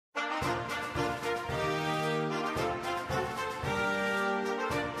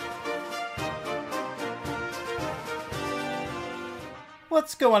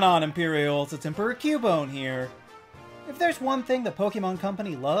What's going on, Imperials? It's Emperor Cubone here. If there's one thing the Pokemon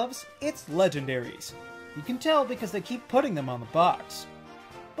Company loves, it's legendaries. You can tell because they keep putting them on the box.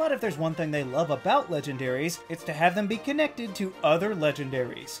 But if there's one thing they love about legendaries, it's to have them be connected to other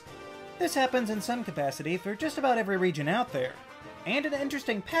legendaries. This happens in some capacity for just about every region out there. And an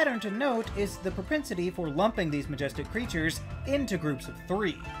interesting pattern to note is the propensity for lumping these majestic creatures into groups of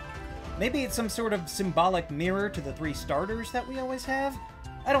 3. Maybe it's some sort of symbolic mirror to the 3 starters that we always have?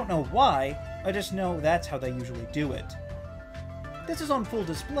 I don't know why, I just know that's how they usually do it. This is on full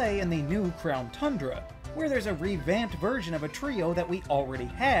display in the new Crown Tundra, where there's a revamped version of a trio that we already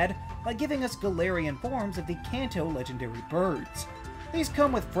had by giving us Galarian forms of the Kanto legendary birds. These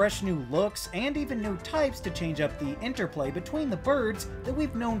come with fresh new looks and even new types to change up the interplay between the birds that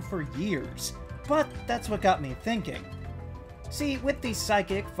we've known for years. But that's what got me thinking. See, with the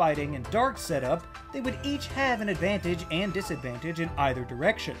Psychic, Fighting, and Dark setup, they would each have an advantage and disadvantage in either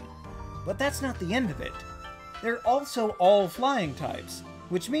direction. But that's not the end of it. They're also all flying types,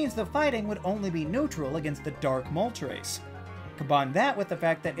 which means the Fighting would only be neutral against the Dark Moltres. Combine that with the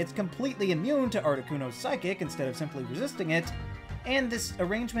fact that it's completely immune to Articuno's Psychic instead of simply resisting it, and this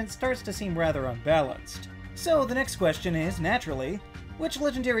arrangement starts to seem rather unbalanced. So the next question is, naturally, which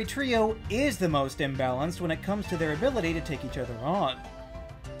legendary trio is the most imbalanced when it comes to their ability to take each other on?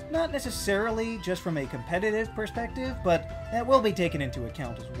 Not necessarily just from a competitive perspective, but that will be taken into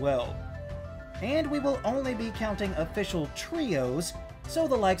account as well. And we will only be counting official trios, so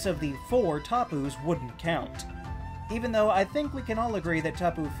the likes of the 4 Tapus wouldn't count. Even though I think we can all agree that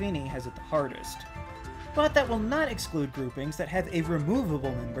Tapu Fini has it the hardest. But that will not exclude groupings that have a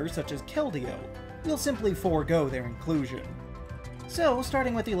removable member such as Keldeo. We'll simply forego their inclusion. So,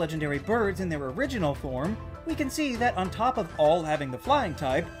 starting with the legendary birds in their original form, we can see that on top of all having the flying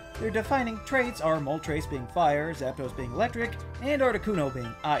type, their defining traits are Moltres being fire, Zapdos being electric, and Articuno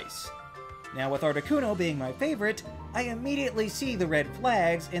being ice. Now with Articuno being my favorite, I immediately see the red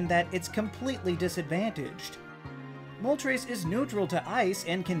flags in that it's completely disadvantaged. Moltres is neutral to ice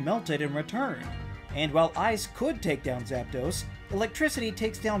and can melt it in return, and while ice could take down Zapdos, electricity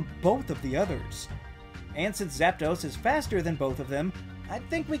takes down both of the others. And since Zapdos is faster than both of them, I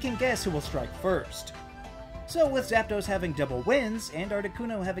think we can guess who will strike first. So with Zapdos having double wins and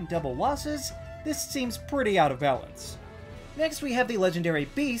Articuno having double losses, this seems pretty out of balance. Next we have the legendary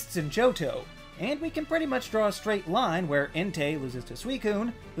beasts in Johto, and we can pretty much draw a straight line where Entei loses to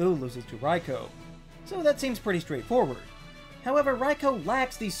Suicune, who loses to Raikou. So that seems pretty straightforward. However, Raikou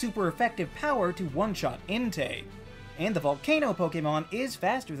lacks the super effective power to one-shot Entei, and the Volcano Pokemon is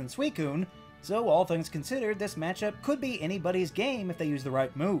faster than Suicune, so all things considered, this matchup could be anybody's game if they use the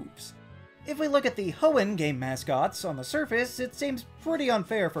right moves. If we look at the Hoenn game mascots, on the surface, it seems pretty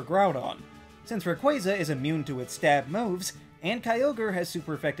unfair for Groudon, since Rayquaza is immune to its stab moves, and Kyogre has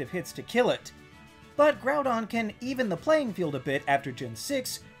super effective hits to kill it. But Groudon can even the playing field a bit after Gen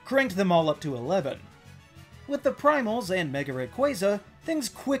 6, cranked them all up to 11. With the Primals and Mega Rayquaza, things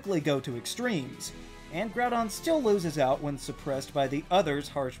quickly go to extremes, and Groudon still loses out when suppressed by the others'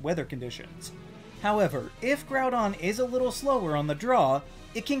 harsh weather conditions. However, if Groudon is a little slower on the draw,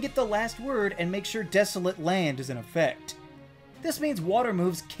 it can get the last word and make sure Desolate Land is in effect. This means water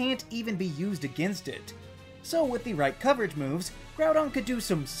moves can't even be used against it. So with the right coverage moves, Groudon could do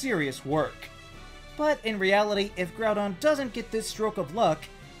some serious work. But in reality, if Groudon doesn't get this stroke of luck,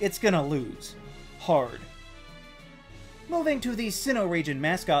 it's gonna lose. Hard. Moving to the Sinnoh region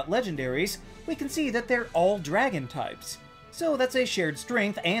mascot legendaries, we can see that they're all dragon types, so that's a shared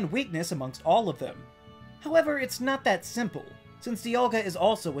strength and weakness amongst all of them. However, it's not that simple, since Dialga is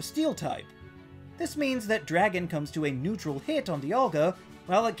also a steel type. This means that Dragon comes to a neutral hit on Dialga,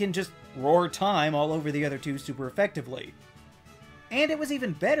 while it can just roar time all over the other two super effectively. And it was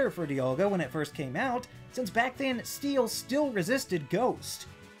even better for Dialga when it first came out, since back then Steel still resisted Ghost.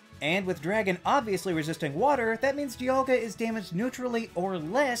 And with Dragon obviously resisting water, that means Dialga is damaged neutrally or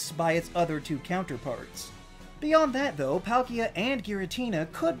less by its other two counterparts. Beyond that though, Palkia and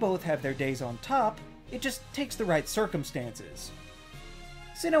Giratina could both have their days on top, it just takes the right circumstances.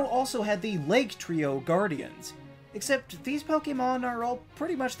 Sinnoh also had the Lake Trio Guardians, except these Pokemon are all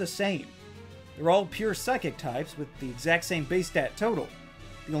pretty much the same. They're all pure Psychic types with the exact same base stat total.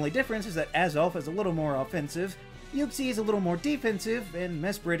 The only difference is that Azelf is a little more offensive, Uxie is a little more defensive, and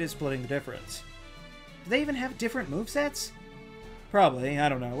Mesprit is splitting the difference. Do they even have different movesets? Probably, I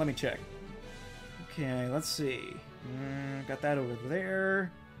don't know, let me check. Okay, let's see. Got that over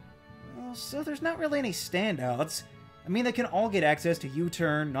there. Well, so there's not really any standouts. I mean, they can all get access to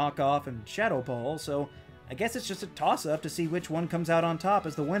U-Turn, Knockoff, and Shadow Ball, so I guess it's just a toss-up to see which one comes out on top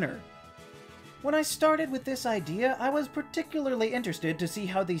as the winner. When I started with this idea, I was particularly interested to see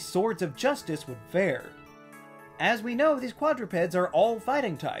how these Swords of Justice would fare. As we know, these quadrupeds are all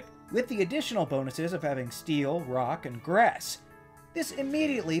fighting type, with the additional bonuses of having steel, rock, and grass. This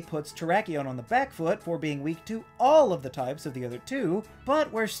immediately puts Terrakion on the back foot for being weak to all of the types of the other two,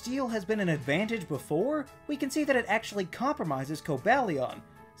 but where steel has been an advantage before, we can see that it actually compromises Cobalion,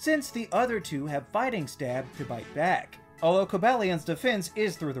 since the other two have fighting stab to bite back, although Cobalion's defense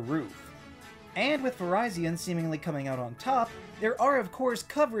is through the roof. And with Virizion seemingly coming out on top, there are of course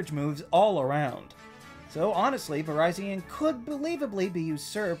coverage moves all around. So honestly, Virizion could believably be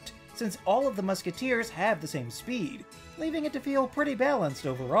usurped since all of the Musketeers have the same speed, leaving it to feel pretty balanced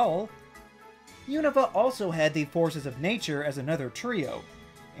overall. Unova also had the Forces of Nature as another trio,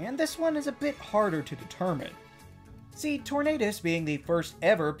 and this one is a bit harder to determine. See, Tornadus being the first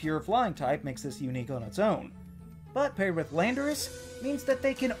ever pure flying type makes this unique on its own, but paired with Landorus means that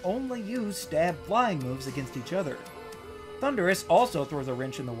they can only use stab flying moves against each other. Thundurus also throws a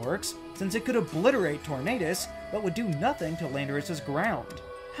wrench in the works, since it could obliterate Tornadus, but would do nothing to Landorus's ground.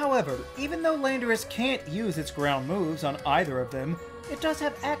 However, even though Landorus can't use its ground moves on either of them, it does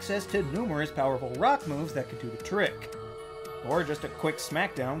have access to numerous powerful rock moves that could do the trick. Or just a quick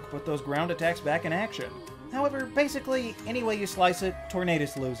smackdown could put those ground attacks back in action. However, basically, any way you slice it,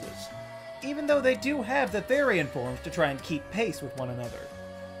 Tornadus loses. Even though they do have the Therian forms to try and keep pace with one another.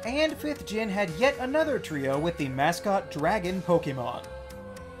 And 5th Gen had yet another trio with the mascot Dragon Pokémon.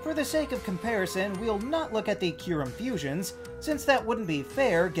 For the sake of comparison, we'll not look at the Kyurem fusions, since that wouldn't be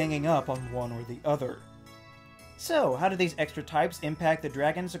fair ganging up on one or the other. So, how do these extra types impact the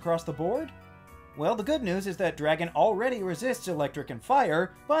dragons across the board? Well, the good news is that Dragon already resists electric and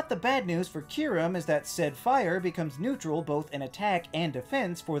fire, but the bad news for Kyurem is that said fire becomes neutral both in attack and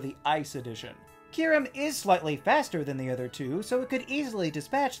defense for the Ice Edition. Kyurem is slightly faster than the other two, so it could easily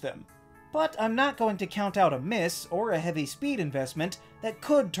dispatch them. But I'm not going to count out a miss or a heavy speed investment that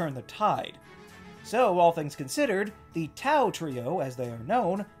could turn the tide. So, all things considered, the Tau Trio, as they are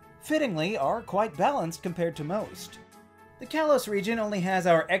known, fittingly are quite balanced compared to most. The Kalos region only has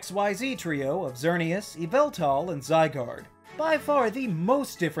our XYZ trio of Xerneas, Yveltal, and Zygarde, by far the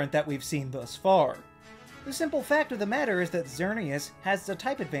most different that we've seen thus far. The simple fact of the matter is that Xerneas has the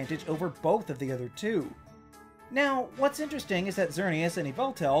type advantage over both of the other two. Now, what's interesting is that Xerneas and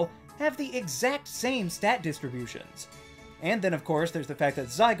Yveltal have the exact same stat distributions. And then of course there's the fact that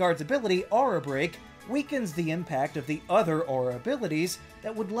Zygarde's ability, Aura Break, weakens the impact of the other Aura abilities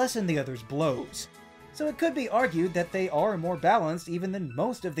that would lessen the other's blows. So it could be argued that they are more balanced even than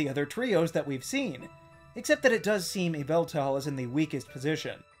most of the other trios that we've seen, except that it does seem Yveltal is in the weakest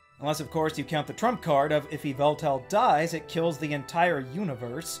position. Unless of course you count the trump card of if Yveltal dies, it kills the entire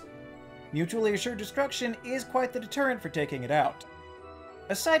universe. Mutually assured destruction is quite the deterrent for taking it out.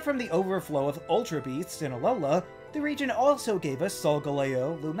 Aside from the overflow of Ultra Beasts in Alola, the region also gave us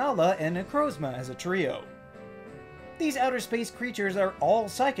Solgaleo, Lunala, and Necrozma as a trio. These outer space creatures are all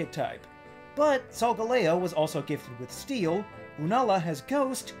Psychic type, but Solgaleo was also gifted with Steel, Lunala has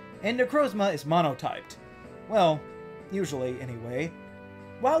Ghost, and Necrozma is monotyped. Well, usually anyway.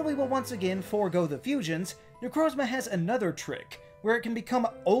 While we will once again forego the fusions, Necrozma has another trick, where it can become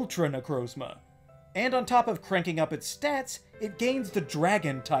Ultra Necrozma. And on top of cranking up its stats, it gains the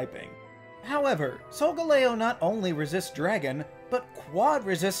Dragon typing. However, Solgaleo not only resists Dragon, but quad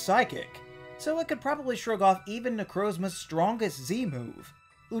resists Psychic, so it could probably shrug off even Necrozma's strongest Z move.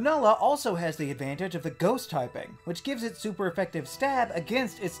 Lunala also has the advantage of the Ghost typing, which gives it super effective stab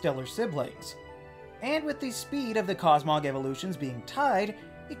against its stellar siblings. And with the speed of the Cosmog evolutions being tied,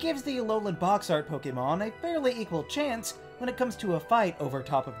 it gives the Alolan box art Pokemon a fairly equal chance when it comes to a fight over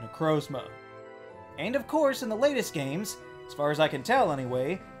top of Necrozma. And of course, in the latest games, as far as I can tell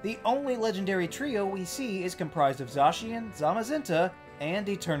anyway, the only legendary trio we see is comprised of Zacian, Zamazenta, and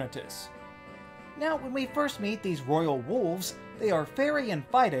Eternatus. Now, when we first meet these royal wolves, they are fairy and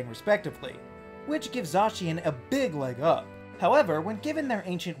fighting respectively, which gives Zacian a big leg up. However, when given their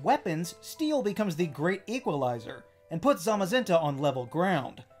ancient weapons, Steel becomes the great equalizer, and puts Zamazenta on level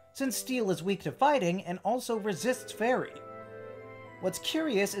ground, since Steel is weak to fighting and also resists fairy. What's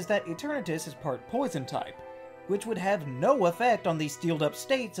curious is that Eternatus is part poison type, which would have no effect on the steeled up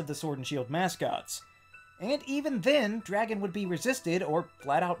states of the Sword and Shield mascots. And even then, Dragon would be resisted or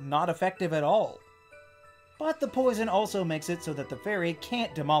flat out not effective at all. But the poison also makes it so that the fairy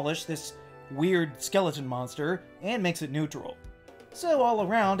can't demolish this weird skeleton monster and makes it neutral. So all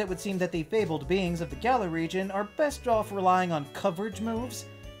around, it would seem that the fabled beings of the Galar region are best off relying on coverage moves,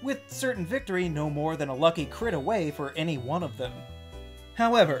 with certain victory no more than a lucky crit away for any one of them.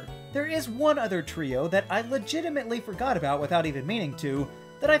 However, there is one other trio that I legitimately forgot about without even meaning to,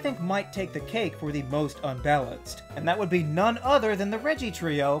 that I think might take the cake for the most unbalanced, and that would be none other than the Reggie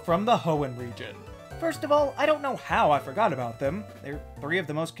trio from the Hoenn region. First of all, I don't know how I forgot about them. They're 3 of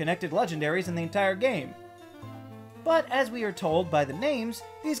the most connected legendaries in the entire game. But as we are told by the names,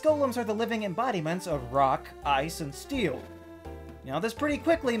 these golems are the living embodiments of rock, ice, and steel. Now this pretty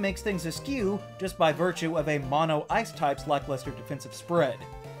quickly makes things askew just by virtue of a mono ice type's lackluster defensive spread.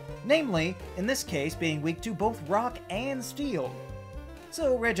 Namely, in this case being weak to both rock and steel.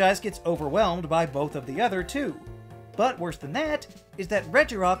 So Regice gets overwhelmed by both of the other two. But worse than that is that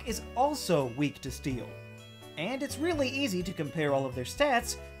Regirock is also weak to steel. And it's really easy to compare all of their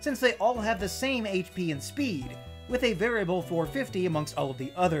stats since they all have the same HP and speed, with a variable 450 amongst all of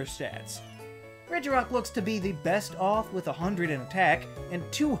the other stats. Regirock looks to be the best off with 100 in attack and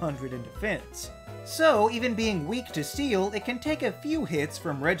 200 in defense. So even being weak to steel, it can take a few hits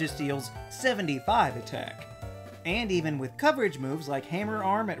from Registeel's 75 attack. And even with coverage moves like Hammer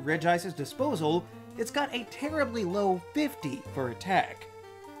Arm at Regice's disposal, it's got a terribly low 50 for attack.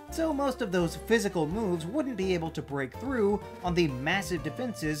 So most of those physical moves wouldn't be able to break through on the massive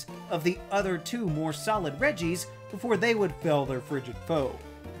defenses of the other 2 more solid Regis before they would fell their frigid foe.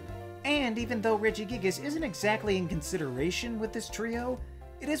 And even though Regigigas isn't exactly in consideration with this trio,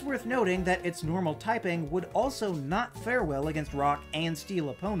 it is worth noting that its normal typing would also not fare well against rock and steel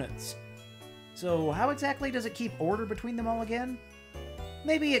opponents. So how exactly does it keep order between them all again?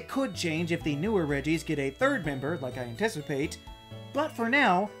 Maybe it could change if the newer Regis get a 3rd member, like I anticipate, but for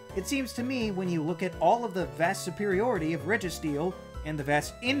now, it seems to me when you look at all of the vast superiority of Registeel and the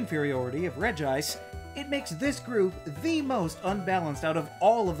vast inferiority of Regice, it makes this group the most unbalanced out of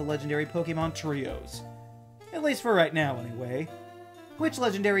all of the legendary Pokemon trios. At least for right now, anyway. Which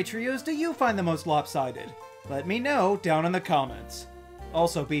legendary trios do you find the most lopsided? Let me know down in the comments.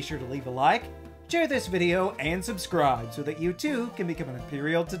 Also be sure to leave a like, share this video, and subscribe so that you too can become an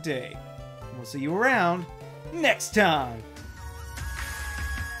Imperial today. And we'll see you around next time!